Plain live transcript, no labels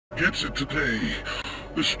gets it today.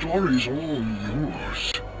 The story's all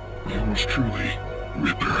yours. Yours truly,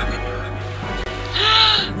 Ripper.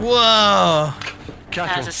 Whoa!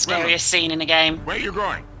 That was the scariest scene in the game. Where you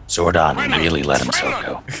going? Zordon really let himself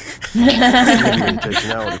go.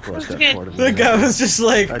 The guy was just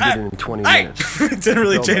like, I did it in 20 minutes. It didn't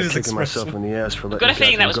really change his Kicking myself expression. in the ass for I've letting got a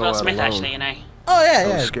feeling that was Catherine Will go out Smith, alone. actually, you know. Oh yeah, I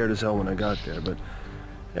yeah. was scared as hell when I got there, but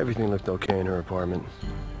everything looked okay in her apartment.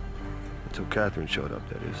 Until Catherine showed up,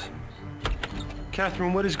 that is.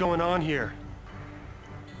 Catherine, what is going on here?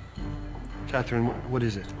 Catherine, what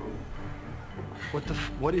is it?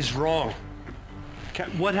 What is wrong?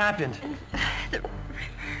 What happened?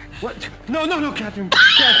 What? No, Catherine!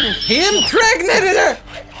 Catherine! He impregnated her!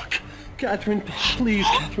 Catherine, please,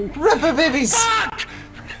 Catherine. Ripper babies! Fuck!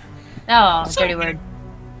 Oh, dirty word.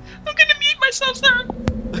 I'm gonna mute myself, sir.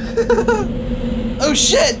 Oh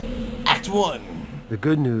shit! Act 1. The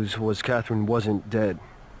good news was Catherine wasn't dead.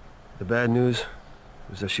 The bad news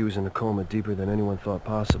was that she was in a coma deeper than anyone thought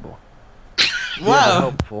possible.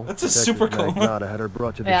 Wow, that's a super coma. Magnata had her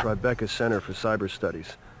brought to the Tribeca Center for Cyber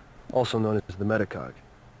Studies, also known as the Metacog.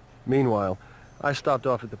 Meanwhile, I stopped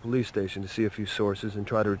off at the police station to see a few sources and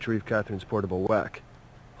try to retrieve Catherine's portable whack.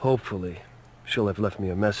 Hopefully, she'll have left me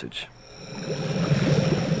a message.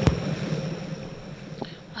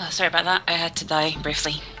 Oh, sorry about that. I had to die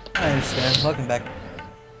briefly. I understand. Welcome back.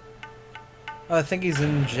 Oh, I think he's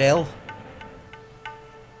in jail.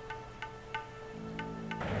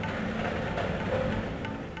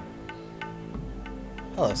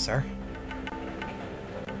 Hello, sir.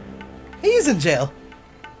 He's in jail.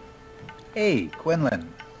 Hey,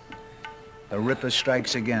 Quinlan. The Ripper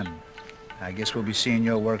strikes again. I guess we'll be seeing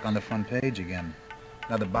your work on the front page again.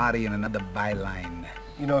 Another body and another byline.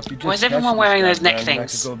 You know, if you just Why is everyone wearing those neck I could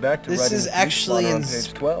things? go back to This writing is the actually plot in on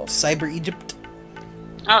page 12. Cyber Egypt.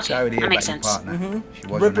 Okay, Sorry to hear that makes about sense. your partner. She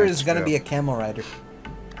was a Ripper nice is gonna girl. be a camel rider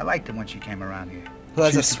I liked her when she came around here. who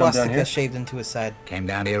has She a used to come down swastika here? shaved into his side. Came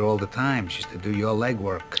down here all the time. She used to do your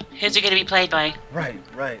legwork. Who's it gonna be played by? Right.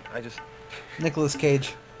 Nicolas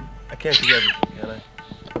Cage. I can't do everything, can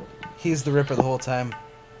I? He's the Ripper the whole time.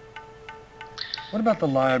 What about the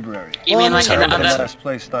library? You mean like in the The other? last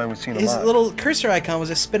place Stein was seen His alive. little cursor icon was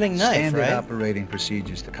a spinning knife, Standard right? operating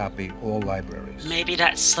procedures to copy all libraries. Maybe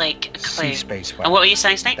that's like a clue. C-space And what were you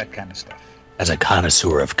saying, Snake? That kind of stuff. As a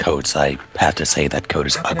connoisseur of codes, I have to say that code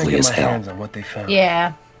is How can I ugly get as my hell. hands on what they found?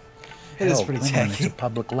 Yeah. It is Hell, pretty Quinlan, tacky. It's a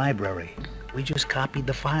public library. We just copied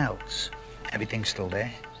the files. Everything's still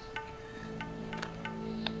there.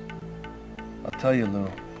 I'll tell you,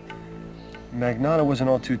 Lou. Magnata wasn't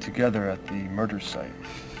all too together at the murder site.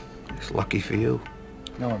 It's lucky for you.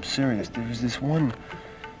 No, I'm serious. There was this one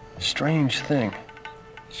strange thing.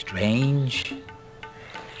 Strange?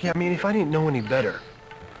 Yeah, I mean, if I didn't know any better,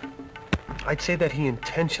 I'd say that he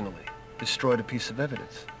intentionally destroyed a piece of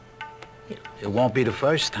evidence. It won't be the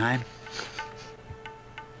first time.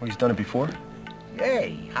 Well, he's done it before? Yeah,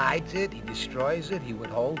 he hides it, he destroys it, he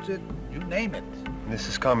withholds it, you name it. And this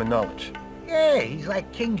is common knowledge. Yeah, he's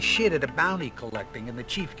like king shit at a bounty collecting and the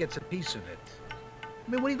chief gets a piece of it.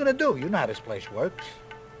 I mean, what are you gonna do? You know how this place works.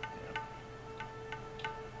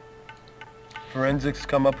 Forensics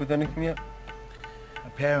come up with anything yet?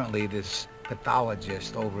 Apparently, this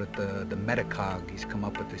pathologist over at the Metacog, he's come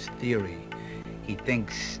up with this theory. He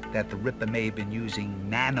thinks that the Ripper may have been using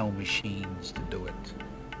nanomachines to do it.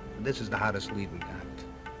 This is the hottest lead we got.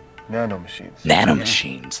 Nanomachines.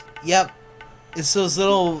 Nanomachines. Yep. It's those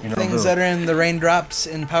little You know, things Lou, that are in the raindrops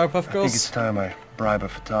in Powerpuff I Girls. think it's time I bribe a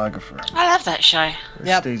photographer. I love that show.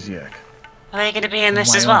 Yep. Stasiak. Are they gonna be in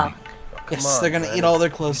this as well? Wyoming. Oh, come Yes, on, they're gonna man. eat all their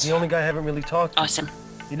He's clothes. the only guy I haven't really talked to. Awesome.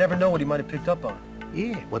 You never know what he might have picked up on.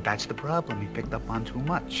 Yeah, well, that's the problem. He picked up on too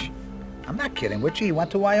much. I'm not kidding with you. He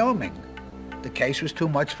went to Wyoming. The case was too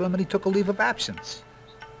much for him and he took a leave of absence.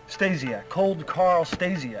 Stasiak. Cold Carl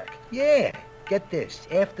Stasiak. Yeah, get this.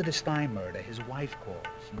 After the Stein murder, his wife calls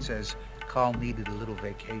and says Carl needed a little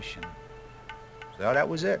vacation. So that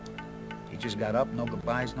was it. He just got up, no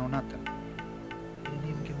goodbyes, no nothing. He didn't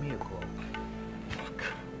even give me a call.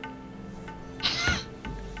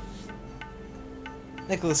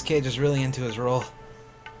 Nicolas Cage is really into his role.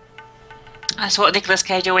 That's what Nicolas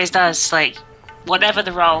Cage always does. Like, whatever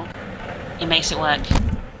the role, he makes it work.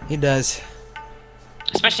 He does.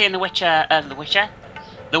 Especially in The Wicker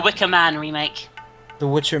Man remake. The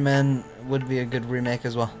Witcher Man would be a good remake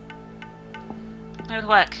as well. It would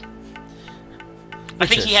work. I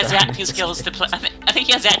think Witcher, he has the sorry. acting skills to play. I think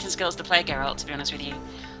he has the acting skills to play Geralt. To be honest with you,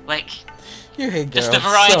 like You hate Geralt just the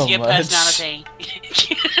variety so of much. personality.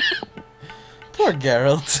 Poor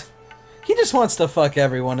Geralt. He just wants to fuck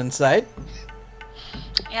everyone in sight.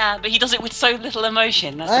 Yeah, but he does it with so little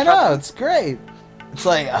emotion. That's I the know, problem. it's great. It's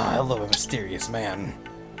like, oh, I love a mysterious man.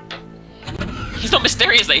 He's not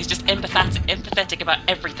mysterious though, he's just empathetic about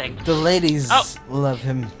everything. The ladies Oh. love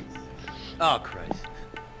him. Oh, Christ.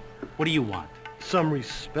 What do you want? Some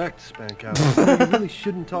respect, Spankow. You really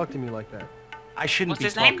shouldn't talk to me like that. I shouldn't What's be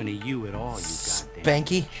his name? talking to you at all, you goddamn.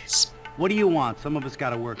 Spanky? What do you want? Some of us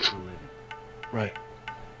gotta work for a living. Right.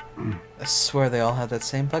 I swear they all have that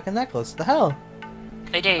same fucking necklace. The hell?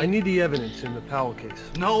 They do. I need the evidence in the Powell case.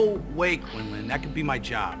 No way, Quinlan. That could be my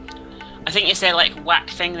job. I think it's their like whack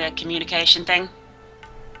thing, their communication thing.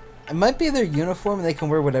 It might be their uniform and they can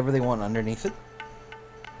wear whatever they want underneath it.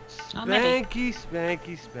 Oh, maybe.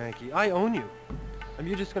 Spanky. I own you. And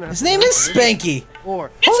you're just gonna have His to name work is for me. Spanky!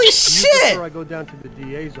 Or Holy you shit! prefer I go down to the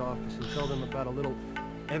DA's office and tell them about a little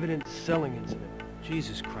evidence selling incident.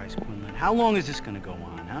 Jesus Christ, Quinlan. How long is this gonna go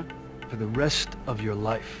on, huh? For the rest of your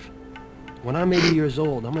life. When I'm 80 years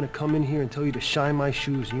old, I'm gonna come in here and tell you to shine my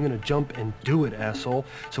shoes, and you're gonna jump and do it, asshole.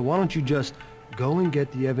 So why don't you just go and get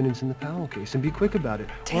the evidence in the Powell case and be quick about it,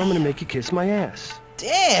 or I'm gonna make you kiss my ass.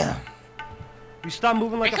 Damn! You stop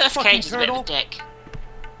moving like a Nicolas fucking Cage is a bit of turtle. a dick.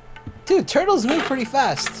 Dude, turtles move pretty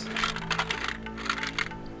fast.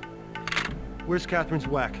 Where's Catherine's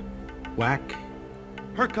whack? Whack.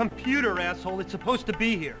 Her computer, asshole. It's supposed to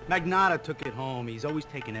be here. Magnata took it home. He's always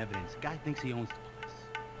taking evidence. The guy thinks he owns the place.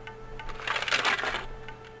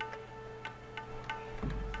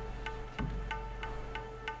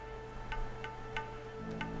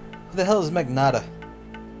 Who the hell is Magnata?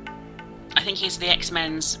 I think he's the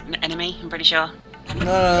X-Men's enemy, I'm pretty sure.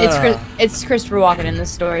 No. It's Christopher Walken in this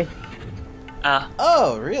story.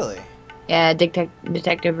 Oh, really? Yeah,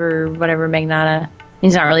 detective or whatever, Magnata.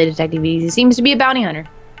 He's not really a detective. He seems to be a bounty hunter.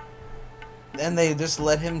 And they just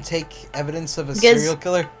let him take evidence of a Because- serial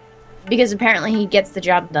killer? Because apparently he gets the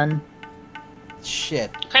job done.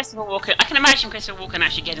 Shit. Christopher Walken, I can imagine Christopher Walken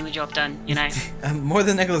actually getting the job done, you know. More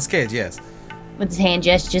than Nicolas Cage, yes. With his hand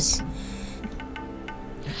gestures.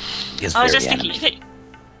 He's I was very just thinking, animated.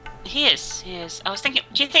 he is. I was thinking,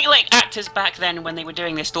 do you think like actors back then when they were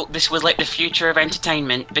doing this thought this was like the future of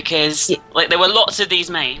entertainment? Because like there were lots of these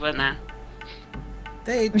made, weren't there?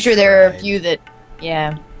 They I'm sure there are a tried. few that,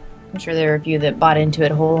 yeah. I'm sure there are a few that bought into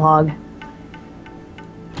it whole hog.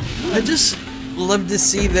 I just love to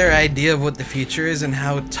see their idea of what the future is and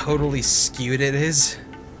how totally skewed it is.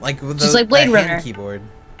 Like with Just like Blade that hand Runner. keyboard.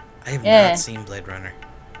 I have Yeah. not seen Blade Runner.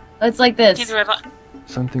 It's like this. Neither have I.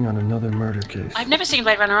 Something on another murder case. I've never seen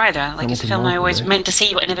Blade Runner either. Like it's a film I always meant to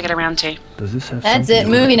see but I never get around to. Does this have That's something it, to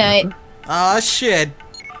do with movie the night. Ripper? Aw, shit.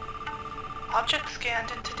 Object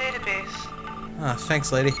scanned into database. Oh,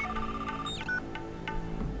 thanks, lady.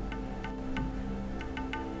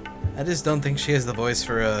 I just don't think she has the voice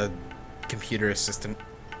for a computer assistant.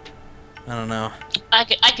 I don't know. I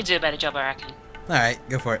could do a better job, I reckon. Alright,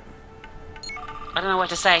 go for it. I don't know what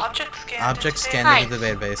to say. Object scanned Object into scanned Hi. into the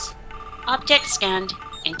database. Object scanned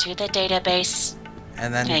into the database.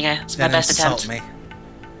 And then, There you go, it's my then best insult attempt. me.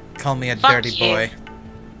 Call me a Fuck dirty you. boy.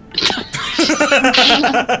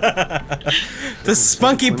 The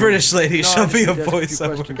spunky British lady No, shall I be just a need to ask few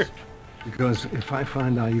voiceover. questions. Because if I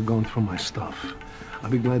find out you're going through my stuff, I'll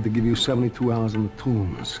be glad to give you 72 hours in the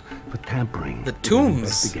tombs for tampering. The with an tombs?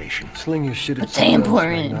 investigation. Sling your shit at What's someone else,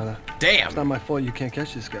 important? Magnata. It's Damn! not my fault you can't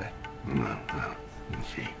catch this guy. No, you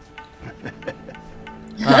see.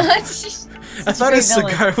 It's just- I thought his great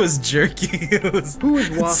villain. cigar was jerky. It was. Who is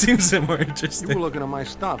It what? seems more You were interesting. looking at my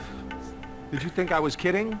stuff. Did you think I was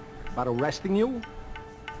kidding about arresting you?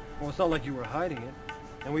 Well, it's not like you were hiding it.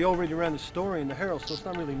 And we already ran the story in the Herald, so it's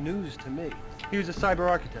not really news to me. He was a cyber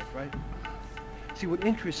architect, right? See, what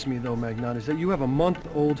interests me, though, Magnata, is that you have a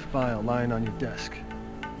month-old file lying on your desk.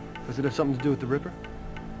 Does it have something to do with the Ripper?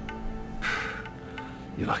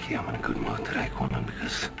 You're lucky I'm in a good mood today, Quinlan,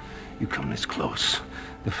 because you come this close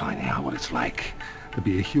to finding out what it's like to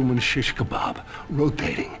be a human shish kebab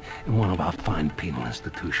rotating in one of our fine penal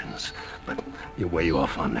institutions. But you're way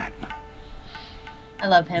off on that. I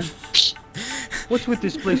love him. What's with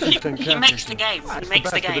this place you sent He makes the Catherine game. It's He the makes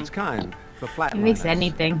the best of game. its kind for He flatliners. makes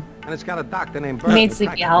anything. And it's got a doctor named He made Bert who Sleepy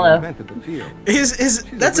practically Hollow. invented the field.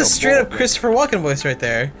 That's a real straight up ball, Christopher Walken voice right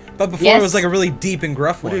there. But before Yes. it was like a really deep and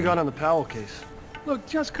gruff What one. do you got on the Powell case? Look,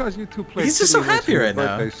 just because you two play He's just city so happy races in right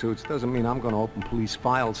now. birthday suits doesn't mean I'm going to open police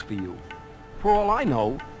files for you. For all I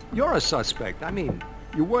know, you're a suspect. I mean,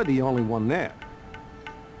 you were the only one there.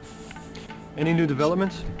 Any new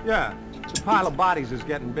developments? Yeah, the pile of bodies is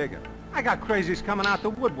getting bigger. I got crazies coming out the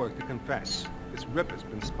woodwork to confess. This Ripper's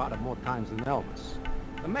been spotted more times than Elvis.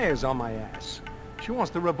 The mayor's on my ass. She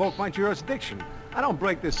wants to revoke my jurisdiction. I don't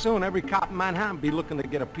break this soon, every cop in Manhattan be looking to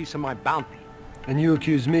get a piece of my bounty. And you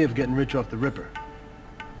accuse me of getting rich off the Ripper.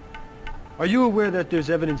 Are you aware that there's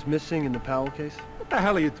evidence missing in the Powell case? What the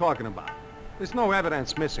hell are you talking about? There's no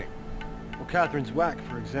evidence missing. Well, Catherine's whack,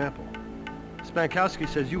 for example. Spankowski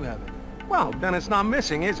says you have it. Well, then it's not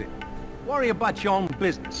missing, is it? Worry about your own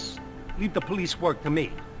business. Leave the police work to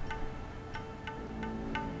me.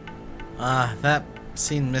 That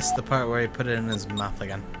scene missed the part where he put it in his mouth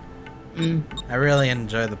again. I really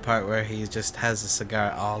enjoy the part where he just has a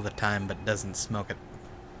cigar all the time but doesn't smoke it.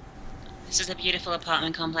 This is a beautiful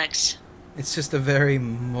apartment complex. It's just a very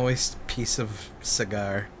moist piece of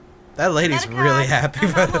cigar. That lady's really happy,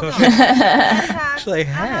 by the way. She's like,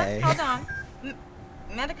 hey. Hold on.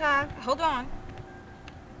 Medicog, hold on.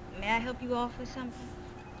 May I help you off with something?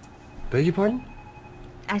 Beg your pardon?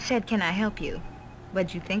 I said, can I help you?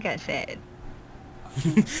 What'd you think I said?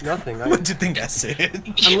 Nothing. What'd you think I said?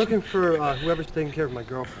 I'm looking for whoever's taking care of my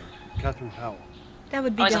girlfriend, Catherine Powell. That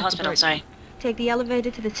would be It's a Dr. hospital, Burton. sorry. Take the elevator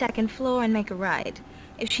to the 2nd floor and make a right.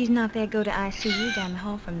 If she's not there, go to ICU down the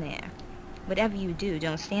hall from there. Whatever you do,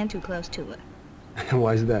 don't stand too close to her.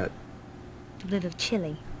 Why's that? It's a little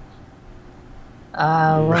chilly.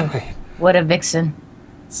 Oh, Right. what a vixen.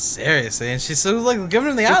 Seriously, and she's so like giving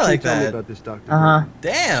him the eye What can you like tell me that. about this, Dr. Uh-huh.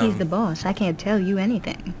 Damn. She's the boss. I can't tell you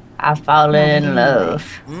anything. I've fallen in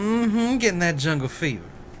love. Getting that jungle fever.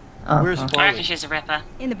 Where's Uh-huh. I Farley? reckon she's a ripper.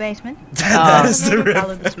 In the basement. That is the Follow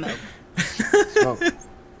rip. the smoke. Smoke.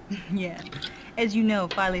 Yeah. As you know,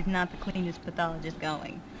 Farley's not the cleanest pathologist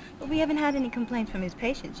going. But we haven't had any complaints from his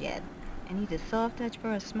patients yet. And he's a soft touch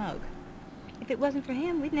for a smoke. If it wasn't for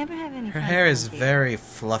him, we'd never have any Her fun hair is around here. very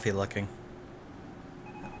fluffy looking.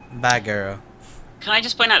 Bye, girl. Can I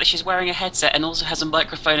just point out that she's wearing a headset and also has a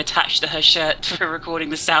microphone attached to her shirt for recording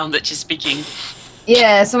the sound that she's speaking?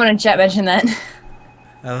 Yeah, someone in chat mentioned that.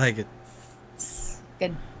 I like it.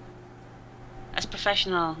 Good. That's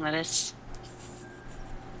professional, that is.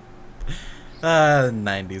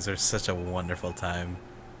 90s are such a wonderful time.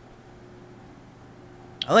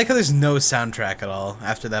 I like how there's no soundtrack at all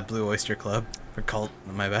after that Blue Oyster Club. Or Cult,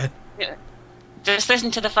 my bad. Yeah. Just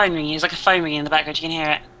listen to the phone ringing. There's like a phone ringing in the background. You can hear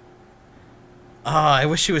it. Oh, I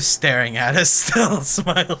wish she was staring at us still,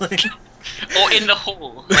 smiling. Or in the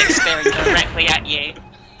hall, like staring directly at you.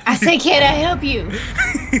 I say, can I help you?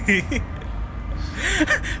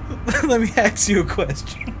 Let me ask you a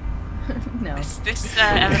question. No. This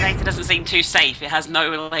elevator doesn't seem too safe. It has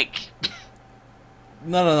no, like...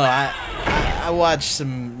 No. I watched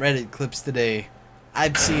some Reddit clips today.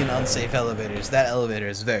 I've seen unsafe elevators. That elevator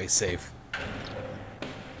is very safe.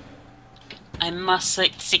 I must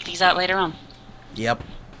seek these out later on. Yep.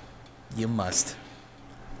 You must.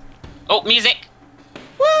 Oh, music!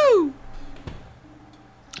 Woo!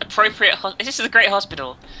 Appropriate this is a great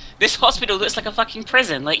hospital. This hospital looks like a fucking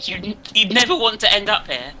prison. Like, you'd never want to end up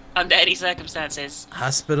here under any circumstances.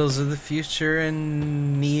 Hospitals of the future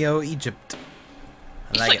in Neo-Egypt.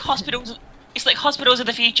 It's like hospitals. It's like hospitals of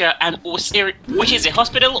the future and which is it,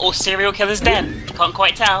 hospital or serial killer's den? Can't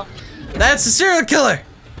quite tell. That's a serial killer!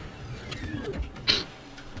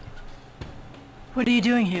 What are you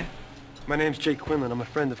doing here? My name's Jake Quinlan. I'm a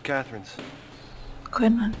friend of Catherine's.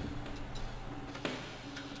 Quinlan.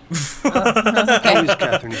 How is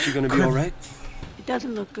Catherine? Is she going to be all right? It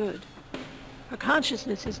doesn't look good. Her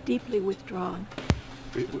consciousness is deeply withdrawn.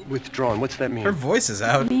 Withdrawn. What's that mean? Her voice is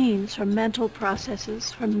out. It means her mental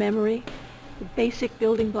processes, her memory, the basic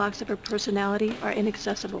building blocks of her personality are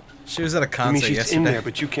inaccessible. She was at a You mean concert she's yesterday. in there,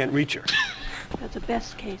 but you can't reach her? That's a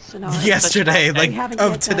best case scenario. Yesterday, We like, haven't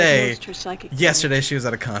of yet today. diagnosed her psychic Yesterday she was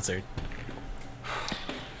at a concert.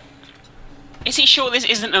 Is he sure this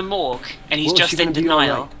isn't a morgue and he's Well, is just she gonna in be all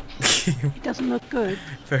denial? damage. It doesn't look good.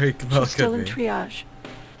 Very well She's still could in be. triage.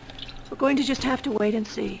 We're going to just have to wait and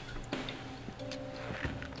see.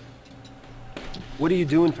 What are you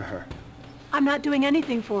doing for her? I'm not doing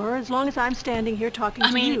anything for her as long as I'm standing here talking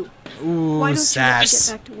to mean- you. Ooh, Why don't you let me sass.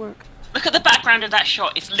 get back to work? Look at the background of that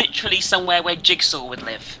shot. It's literally somewhere where Jigsaw would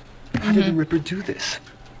live. How did the Ripper do this?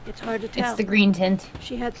 It's hard to tell. It's the green tint.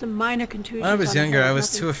 She had some minor contusions. When I was on her younger, head, I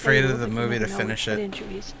was nothing too afraid of fatal, the but you movie never to know finish what it.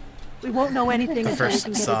 Injuries. We won't know anything until we first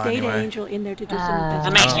can get saw a data anyway. angel in there to do some That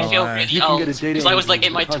investigation. makes me feel Oh, really You can old get a data because I was entry like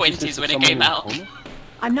in my into the consciousness 20s when of it came someone in a out. coma?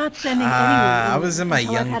 I'm not sending I anyone was in my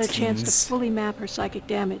until I've young had a chance teens. to fully map her psychic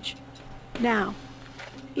damage. Now,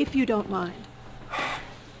 if you don't mind.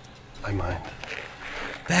 I mind.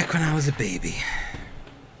 Back when I was a baby.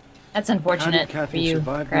 That's How did unfortunate for Catherine you.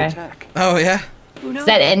 survive the Cry. attack? Oh, yeah? Who knows?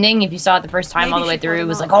 That ending, if you saw it the first time all the Maybe way she through, fought it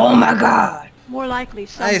was like, along. oh my god. More likely I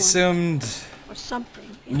someone assumed or something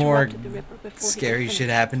more interrupted the Ripper before he scary could shit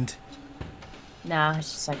finish. happened. Nah, it's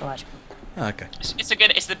just psychological. Oh, okay. It's a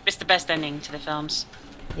good. It's the best ending to the films.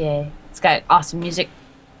 Yeah, it's got awesome music.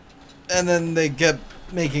 And then they kept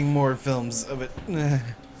making more films of it.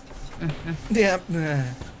 Yep.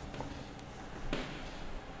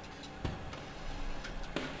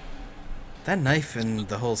 That knife and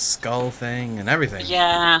the whole skull thing and everything.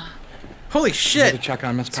 Yeah. Holy shit! Check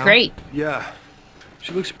on Miss It's great. Yeah.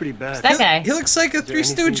 She looks pretty bad. It's that guy. He looks like a Is there Three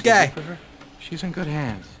anything Stooge you can guy. do for her? She's in good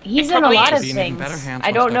hands. He's It in a probably lot of is. Be in even better things. hands I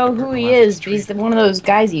once don't know Dr. who Burton he left is, the but he's street. one of those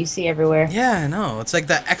guys you see everywhere. Yeah, I know. It's like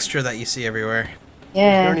that extra that you see everywhere. Is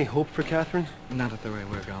there Yeah. any hope for Catherine? Not at the rate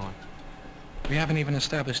we're going. We haven't even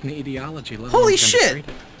established an etiology level. Holy shit!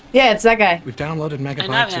 Yeah, it's that guy. We've downloaded know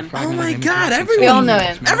megabytes him. of fragmented Oh my images God, and everyone- We all know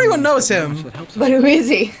him. Everyone knows him. That helps us. But who is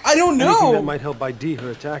he? I don't Anything that know. might help ID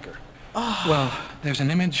her attacker. Well, there's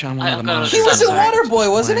an image on one I of the don't know. monitors. He was in displaying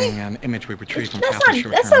Waterboy, wasn't he? An image we retrieved from That's Catherine's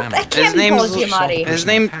not. That's short-term not. memory. That can't be Paul Giamatti. His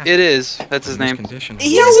name, it is. That's his name.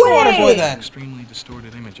 He is a way. Waterboy then. Extremely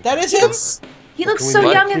distorted image. of That is Catherine. him? He looks Can we so make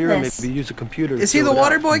it young in clear? this. Maybe use a computer to Is he fill the it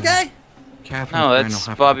out. Waterboy guy? Catherine's No, brain that's will have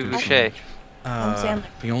to Bobby produce Boucher. an image. Adam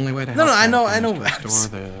Sandler. The only way to No, help no, I know- Catherine I know is to that.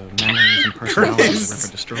 restore the memories and personalities the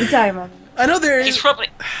Ripper destroyed. What are you talking about? I know there He's is. probably.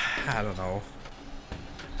 I don't know.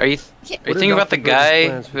 Are you Yeah. are you thinking about the Dr. Burton's guy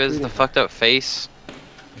plans for who has the treating fucked up face?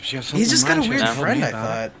 If she has He's just got a something weird wrong, she'll friend, tell I me about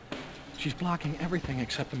thought. it. She's blocking everything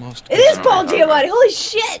except the most. It is Paul Giamatti. Holy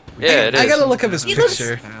shit! Yeah, it I is. gotta look up his He looks-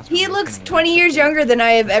 picture. He looks 20 years younger than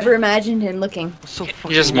I have ever imagined him looking. So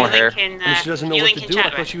fucking Just more hair. Link in, And she doesn't know you what link to in do. I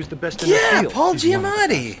chat, thought right? she was the best in the Yeah, field. Paul She's one of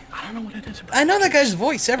the Giamatti. I don't know what it is about I know that guy's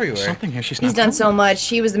voice everywhere. something here. She's He's not done telling so me. much.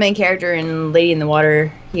 He was the main character in Lady in the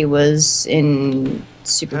Water. He was in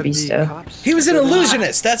Super Had the Beasto. cops He was an check her out?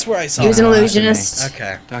 illusionist. That's where I saw He was him. an illusionist.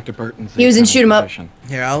 Okay. Dr. Burton's. He was in Shoot 'em Up.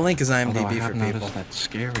 Here, I'll link his Although I IMDb have for noticed people. that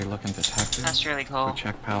scary-looking detective. That's really cool. who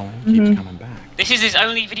Jack Powell Mhm. keeps coming back. This is his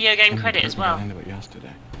only video game Him credit and as Burton got well. into it yesterday.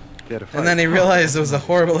 They had a And fight. then he realized it was a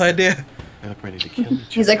horrible idea. They look ready to kill each other.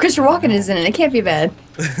 He's like, Christopher Walken is in it. It can't be bad.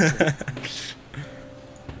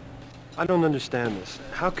 I don't understand this.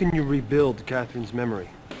 How can you rebuild Catherine's memory?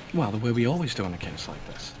 Well, the way we always do in a case like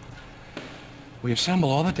this. We assemble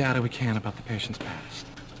all the data we can about the patient's past.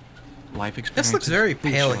 Life experiences. looks very who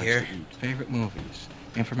she pale likes here. to eat, favorite movies,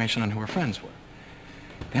 information on who her friends were.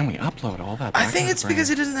 Then we upload all that. I back think to her it's because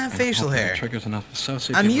he brain doesn't have and facial hope that it hair. triggers enough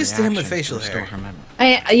associative I'm used to him with reactions facial restore hair. her memory.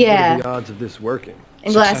 What are Yeah. the odds of this working?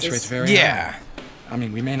 And Success rate's glasses. very Yeah. high. I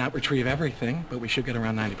mean, we may not retrieve everything, but we should get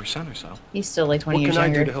around 90% or so. He's still like 20 What years can I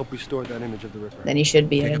do to younger help restore that image of the Ripper? than he should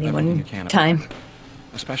be Pick at up any everything you one can about time. it.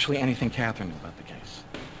 Especially anything Catherine knew about the case.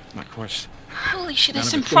 And of course, Holy shit, none there's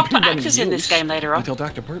of some it's gonna proper be actors in this use game later on. Until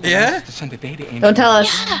Dr. Burton Yeah? wants to send a data angel. Don't tell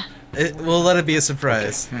us. Yeah. We'll let it be a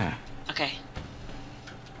surprise. Yeah. Okay.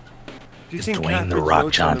 Do you Is think Dwayne The Catherine's Rock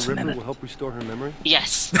notes on Johnson the in Ripper it? will help restore her memory?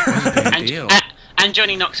 Yes. Big deal. And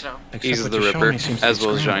Johnny Knoxville. Except He's what the you showed Ripper, me seems to as be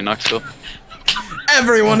well as Johnny screwed. Knoxville.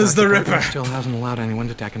 Everyone is the Dr. Burton Ripper. still hasn't allowed anyone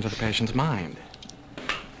to deck into the patient's mind.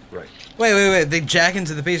 Right. Wait. They jack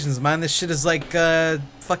into the patient's mind. This shit is like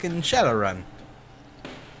fucking Shadowrun.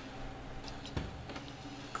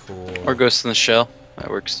 Cool. Or Ghost in the Shell. That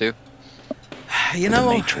works too. You The know.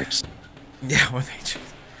 Matrix. Yeah, or Matrix.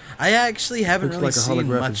 I actually haven't Looks really like a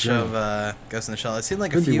seen holographic much gem. of Ghost in the Shell. I've seen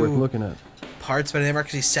like a Could be worth few looking at. parts, but I never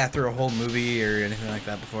actually sat through a whole movie or anything like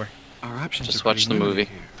that before. Our options Just are pretty watch the limited movie.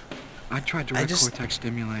 here. I tried I direct just- cortex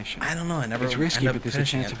stimulation. I don't know. I never. It's risky, end up but there's a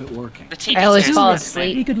finishing chance it. of it working. The TV I always series fall is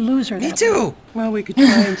asleep. You could lose her. Me that too. way. Well, we could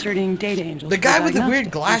try inserting data angels. The for guy with the diagnostics. weird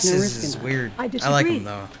There's no glasses risk in is that. weird. I I like disagree. him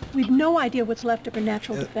though. We've no idea what's left of her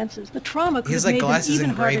natural defenses. The trauma could He has, have like, made them glasses even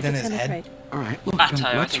harder engraved to in his head. penetrate. All right, look, Bato, then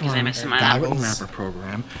I let's think his run name a is something like that. goggle mapper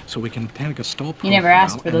program so we can take a stole You never profile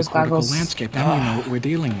asked for and those a cortical goggles. landscape. Then we know what we're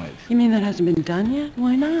dealing with. You mean that hasn't been done yet?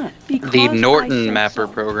 Why not? Because The I Norton said Mapper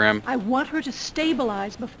so. program. I want her to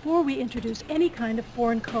stabilize before we introduce any kind of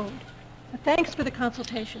foreign code. Thanks for the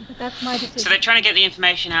consultation, but that's my decision. So they're trying to get the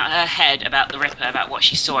information out of her head about the Ripper, about what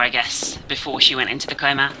she saw, I guess, before she went into the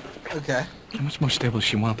coma. Okay. How much more stable does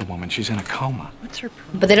she want the woman? She's in a coma. What's her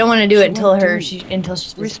problem? But they don't want to do She it until won't do her it. until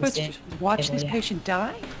she's We're supposed supposed to to watch this Yeah. patient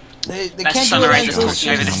die? They Let's can't do it summarize until this she,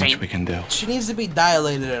 over the how much scene. we can do. she needs to be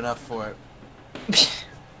dilated enough for it.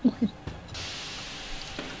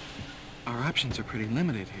 Our options are pretty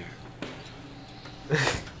limited here.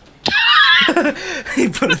 He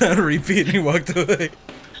put it on repeat and he walked away.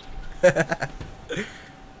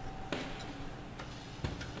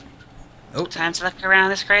 Oh, Time to look around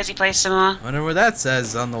this crazy place some more. wonder what that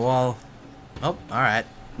says on the wall. Oh, alright.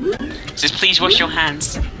 It says, please wash your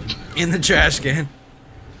hands. In the trash can.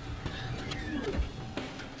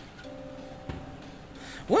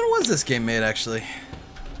 When was this game made, actually?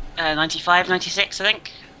 95, 96, I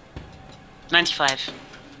think. 95.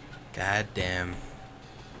 God damn.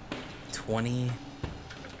 20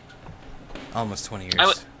 almost 20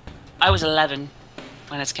 years. I was 11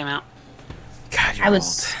 when this came out. God, you're I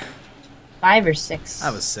was 5 or 6. I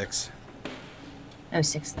was 6. I was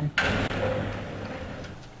 6 then.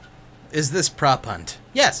 Is this prop hunt?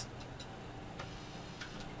 Yes.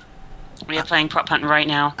 We are playing prop hunt right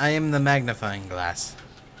now. I am the magnifying glass.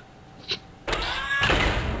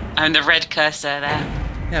 And the red cursor there.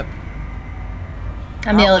 Yep.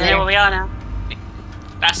 I'm the There elevator. we are now.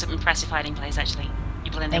 That's some impressive hiding place, actually.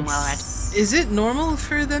 You blend in well, Red. Is it normal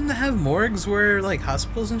for them to have morgues where, like,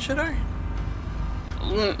 hospitals and shit are?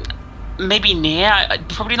 Maybe near.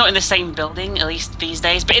 Probably not in the same building, at least these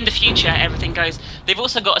days. But in the future, everything goes. They've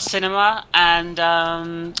also got a cinema and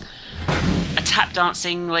a tap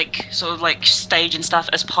dancing, like, sort of like stage and stuff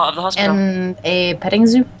as part of the hospital. And a petting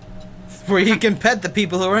zoo. Where you can pet the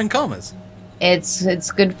people who are in comas.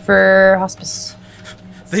 It's good for hospice.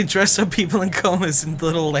 They dress up people in comas in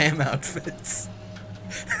little lamb outfits.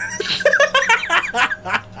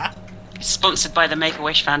 Sponsored by the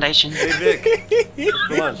Make-A-Wish Foundation. Hey, Vic.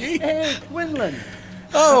 Come on. Hey, Quinlan.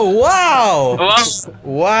 Oh, wow!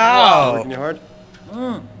 Wow! Working you hard?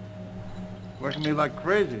 Working me like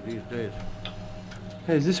crazy these days.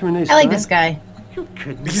 Hey, is this Renee's I like guy? this guy. You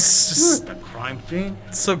kidding me? He's just You're at the crime scene.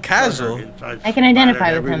 so casual. I can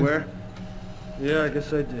identify with him. Everywhere. Yeah, I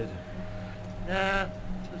guess I did. Nah,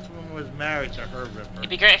 this woman was married to her ripper. It'd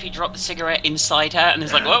be great if you dropped the cigarette inside her and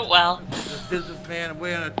it's like, oh, well. This businessman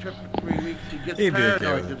away on a trip for 3 weeks. He gets He'd be okay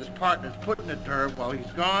paranoid with that his partner's putting it to her while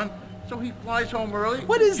he's gone, so he flies home early.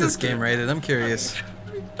 What is this game rated? I'm curious.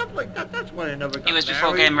 I mean, stuff like that. That's why I never got It was before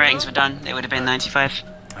married, game ratings you were know? done. It would have been 95.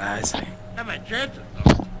 I see. Have my chances,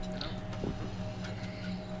 though.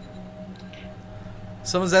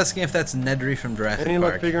 Someone's asking if that's Nedry from Jurassic Any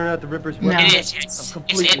luck Park. figuring out the Ripper's No. weapon? It is, yes.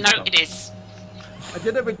 No, it is. I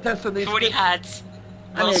did every test on these. We've already had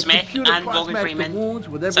And Will a Smith computer and Morgan cross-matched the Freeman. wounds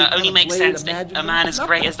with every So it kind only of makes blade sense that imaginable. a man as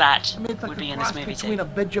great as that I mean, it's like would a be in this cross movie between too. a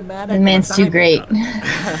Vegematic The and man's a too diamond great.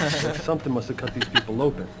 cutter. Something must have cut these people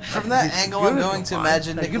open. From that angle, I'm going to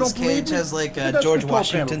imagine Now, you Nicolas don't believe Cage me? has like Well, a that's George the control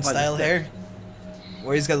panel Washington by the style stick. hair,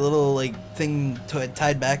 where he's got a little like thing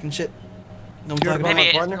tied back and shit. No one You're talking the about. Maybe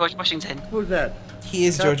it's partner? George Washington. Who's that? He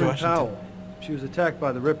is George Catherine Washington. Powell. She was attacked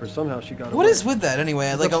by the Ripper. Somehow she got away. What is with that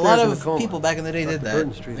anyway? She's Like a lot upstairs in of the coma. people back in the day did Dr. Burton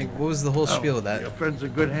that. Street. Like, what was the whole spiel with that? Your friend's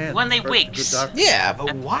in good hands. When they Bert's a wigs. good doctor. Yeah,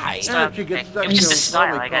 but why? It's And if she gets stuck, It was just a she'll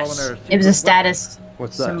style, probably I guess. call in her It was a secret status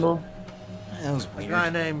What's that? symbol. That was weapon. A weird. guy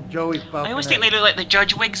named Joey Falconer. I always think they look like the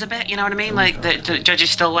judge wigs a bit, you know what I mean? Like the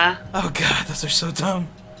judges still wear. Oh god, those are so dumb.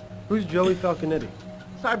 Who's Joey Falconetti?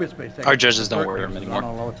 Cyberspace. Our judges don't expert wear them on anymore.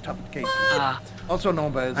 all those tough cases. Ah. Also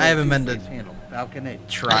known by his I haven't old been to case handle, Falconetti.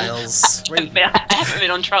 Trials. I haven't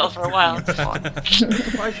been on trial for a while.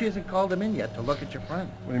 Why she hasn't called him in yet to look at your friend?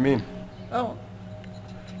 What do you mean? Oh,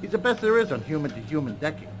 he's the best there is on human-to-human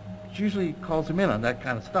decking. She usually calls him in on that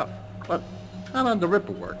kind of stuff, but not on the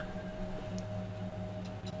Ripper work.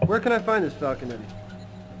 Where can I find this Falconetti?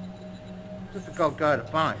 Difficult guy to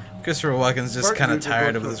find. Christopher Walken's just Bert kind of usually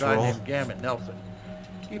tired goes of to a this guy role. named Gammon Nelson.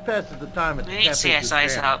 He passes the time at the We need cafe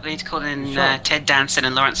CSI's help. We need to call in Sean. Ted Danson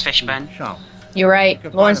and Lawrence Fishburne. Sean. You're right. You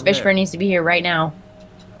can Lawrence find him there. Fishburne needs to be here right now.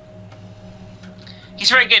 He's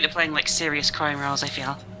very good at playing like serious crime roles, I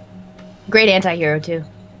feel. Great anti-hero too.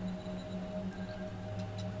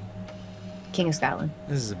 King of Scotland.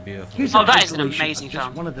 This is a beautiful. Here's Oh, an that is an isolation amazing of just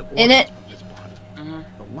film. one of the In it? organs of his body. Mhm.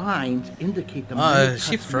 The lines indicate the Oh, many is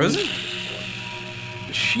she cuts frozen? made.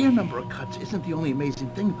 The sheer number of cuts isn't the only amazing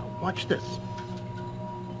thing, though. Watch this.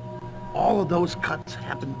 All of those cuts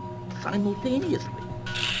happen simultaneously.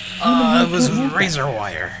 It was razor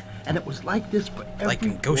wire. And it was like this for every Like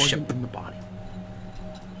in Ghost organ Ship. in the body.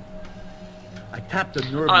 I tapped the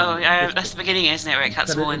nerve. Oh, on the yeah, disc that's the beginning, isn't it, where it cuts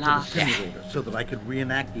set them all in into the half? simulator so that I could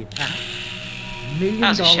reenact the attack. That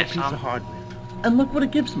was $1 a million shit piece film. of hardware. And look what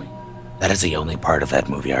it gives me. That is the only part of that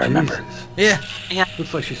movie I remember. Jesus. Yeah.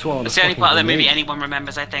 Looks like she swallowed It's a the only fucking part of the movie grenade. anyone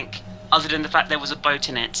remembers, I think. Other than the fact there was a boat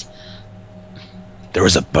in it. There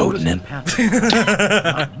was a boat in Notice it. the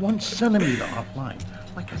pattern. Not 1 centimeter offline.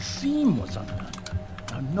 Like a seam was undone.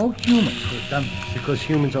 Now, no human could have done this. Because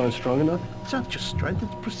humans aren't strong enough? It's not just strength,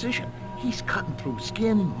 it's precision. He's cutting through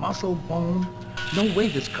skin, muscle, bone. No way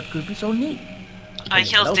this cut could be so neat. Oh, he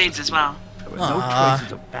kills dudes as well. There were no Aw.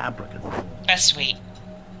 traces of fabric. That's sweet.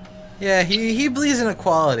 Yeah, he believes in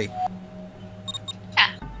equality.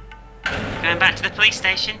 Going back to the police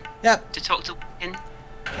station Yep. to talk to Walken.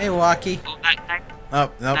 Hey, Walkie. Oh, that guy. Oh,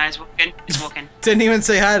 nope. No, he's walking. He's walking. Didn't even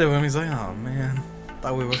say hi to him. He's like, oh man,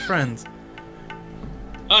 thought we were friends.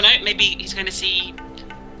 Oh no, maybe he's going to see.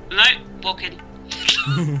 No, walking.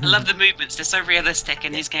 I love the movements. They're so realistic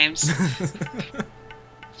in these games.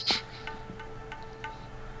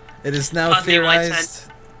 It is now Can't be my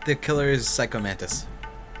theorized the killer is Psycho Mantis.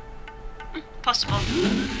 Possible.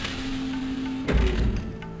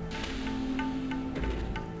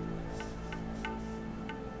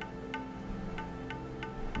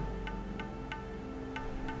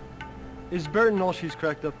 Is Burton all she's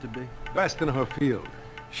cracked up to be? Best in her field.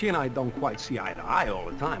 She and I don't quite see eye to eye all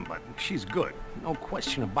the time, but she's good. No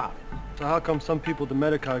question about it. So how come some people at the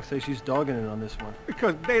Metacog say she's dogging it on this one?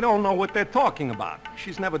 Because they don't know what they're talking about.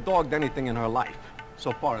 She's never dogged anything in her life,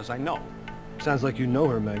 so far as I know. Sounds like you know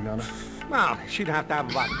her, Magnana. Well, she'd have to have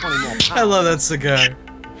about 20 more pounds. I love that cigar.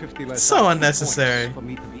 50 less So IQ unnecessary. points for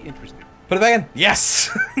me to be interested. Put it back in. Yes.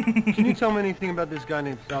 Can you tell me anything about this guy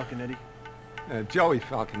named Falconetti? Joey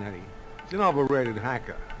Falconetti. He's an overrated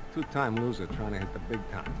hacker. Two-time loser trying to hit the big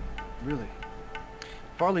time. Really?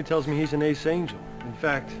 Farley tells me he's an ace angel. In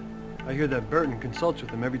fact, I hear that Burton consults with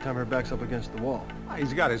him every time her back's up against the wall.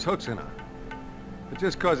 He's got his hooks in her. But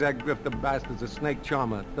just cause that grifter bastard's a snake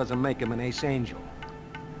charmer doesn't make him an ace angel.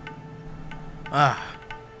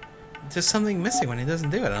 There's something missing when he doesn't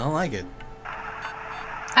do it. I don't like it.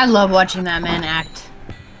 I love watching that man act.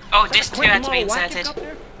 Oh, disc 2 had to be inserted.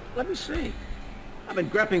 Let me see. I've been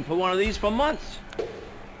grepping for one of these for months.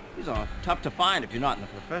 These are tough to find if you're not in the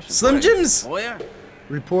profession. Slim Jims! Lawyer?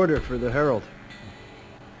 Reporter for the Herald.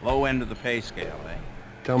 Low end of the pay scale, eh?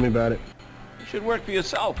 Tell me about it. You should work for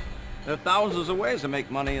yourself. There are thousands of ways to make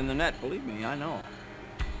money in the net, believe me, I know.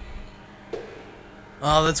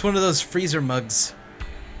 Oh, that's one of those freezer mugs.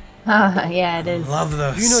 Yeah, it is. Love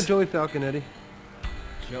those. Do you know Joey Falconetti?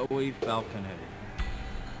 Joey Falconetti.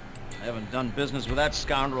 I haven't done business with that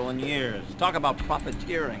scoundrel in years. Talk about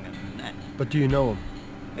profiteering and net. But do you know him?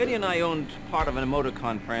 Eddie and I owned part of an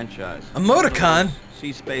emoticon franchise. Emoticon?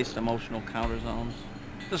 Sea-spaced emotional counter zones.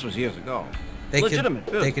 This was years ago. They Legitimate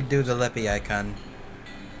business. They could do the Leppy icon.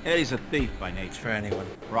 Eddie's a thief by nature. For anyone.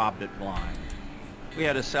 Robbed it blind. We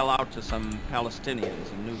had to sell out to some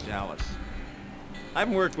Palestinians in New Dallas. I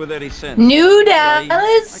haven't worked with Eddie since. New but I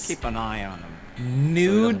Dallas? keep an eye on him.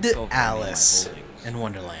 Nude So Alice in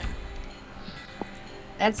Wonderland.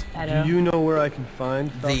 That's pedo. Do you know where I can find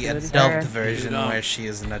The Falconetti? adult version where she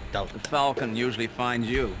is an adult. The Falcon usually finds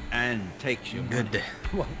you and takes you. Good.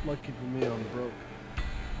 Well, lucky for me, I'm broke.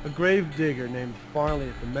 A grave digger named Farley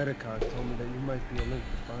at the Metacog told me that you might be a link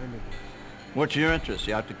to finding him. What's your interest?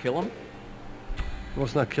 You out to kill him? Well,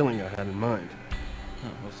 it's not killing I had in mind.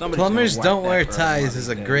 Well, somebody's Plumbers gonna Don't wipe Wear that for everyone Ties is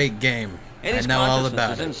a these days. great game. Eddie's I know all consciousness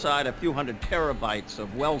about is it. inside a few hundred terabytes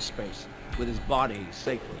of well space with his body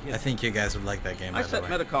safely hidden. I think you guys would like that game, I by the set way.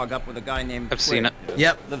 Metacog up with a guy named I've seen Quid. it.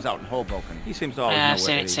 Yep. Lives out in Hoboken. He seems to always Yeah, know I've where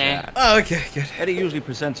seen it Eddie's too. at. Oh, okay, good. Eddie usually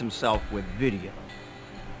presents himself with video.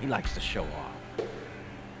 He likes to show off.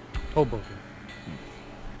 Hoboken.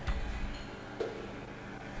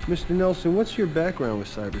 Mr. Nelson, what's your background with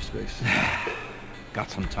cyberspace? Got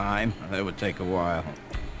some time? That would take a while.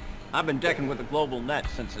 I've been decking with the global net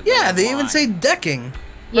since it Yeah, went they even online. say decking.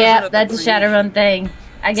 Yeah, that's a Shadowrun thing.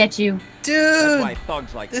 I get you. That's why Dude,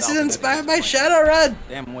 thugs like this is Falconetti inspired by just play. Shadowrun.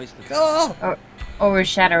 Damn waste of Go. Or was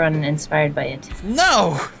Shadowrun inspired by it?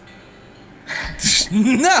 No.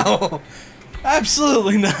 No.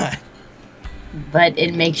 Absolutely not. But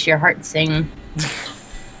it makes your heart sing.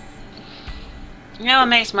 You know what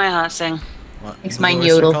makes my heart sing? What, Makes the mine Lewis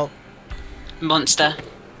yodel. Occult? Monster.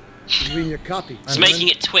 Reading your copy. It's making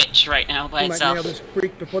it twitch right now by You might nail itself. this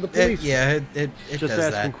freak before the police. Yeah, it Just does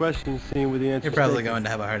asking that. questions, seeing where the answer's You're probably taken. going to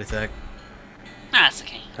have a heart attack. Nah, it's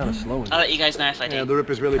okay. Kind of slow. I'll let you guys know if I do. Yeah, the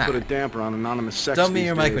Rippers really put a damper on anonymous sex Don't mute these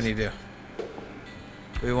your mic when days. you do.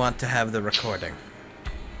 We want to have the recording.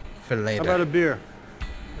 For later. How about a beer?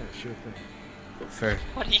 Yeah, sure thing. For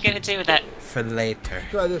What are you gonna do with that? for later.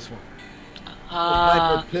 Try this one.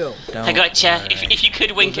 Ah, Viper pill. I gotcha. worry. If you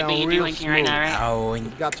could wink Goes at me, down you'd be real winking right now, right? Ow. It's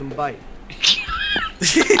got some bite.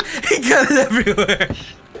 He got it everywhere.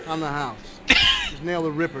 On the house. Just nail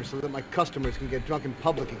the Ripper so that my customers can get drunk in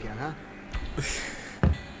public again, huh?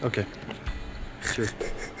 Okay. Sure.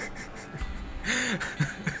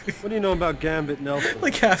 What do you know about Gambit, Nelson?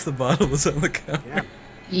 Like half the bottle was on the counter.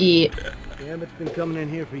 Yeah. Damn, it's been coming in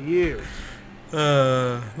here for years.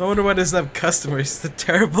 No wonder why he doesn't have customers. He's the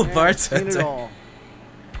terrible Man, I've seen it bartender. all.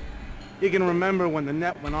 You can remember when the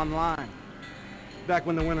net went online. Back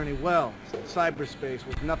when there weren't any wells. Cyberspace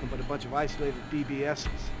was nothing but a bunch of isolated DBSs.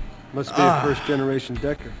 Must be a first-generation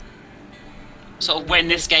Decker. Sort of when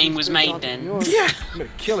this game was made then. Yeah.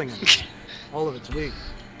 Committed killing them. All of it's legal.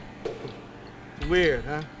 It's weird,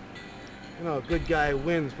 huh? You know, a good guy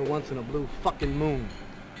wins for once in a blue fucking moon.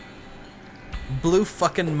 Blue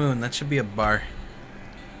fucking moon. That should be a bar.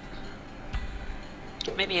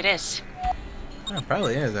 Maybe it is. Oh, it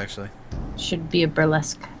probably is, actually. Should be a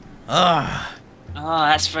burlesque. Ah. Oh,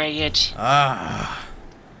 that's very good. Ah.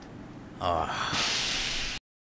 Ah.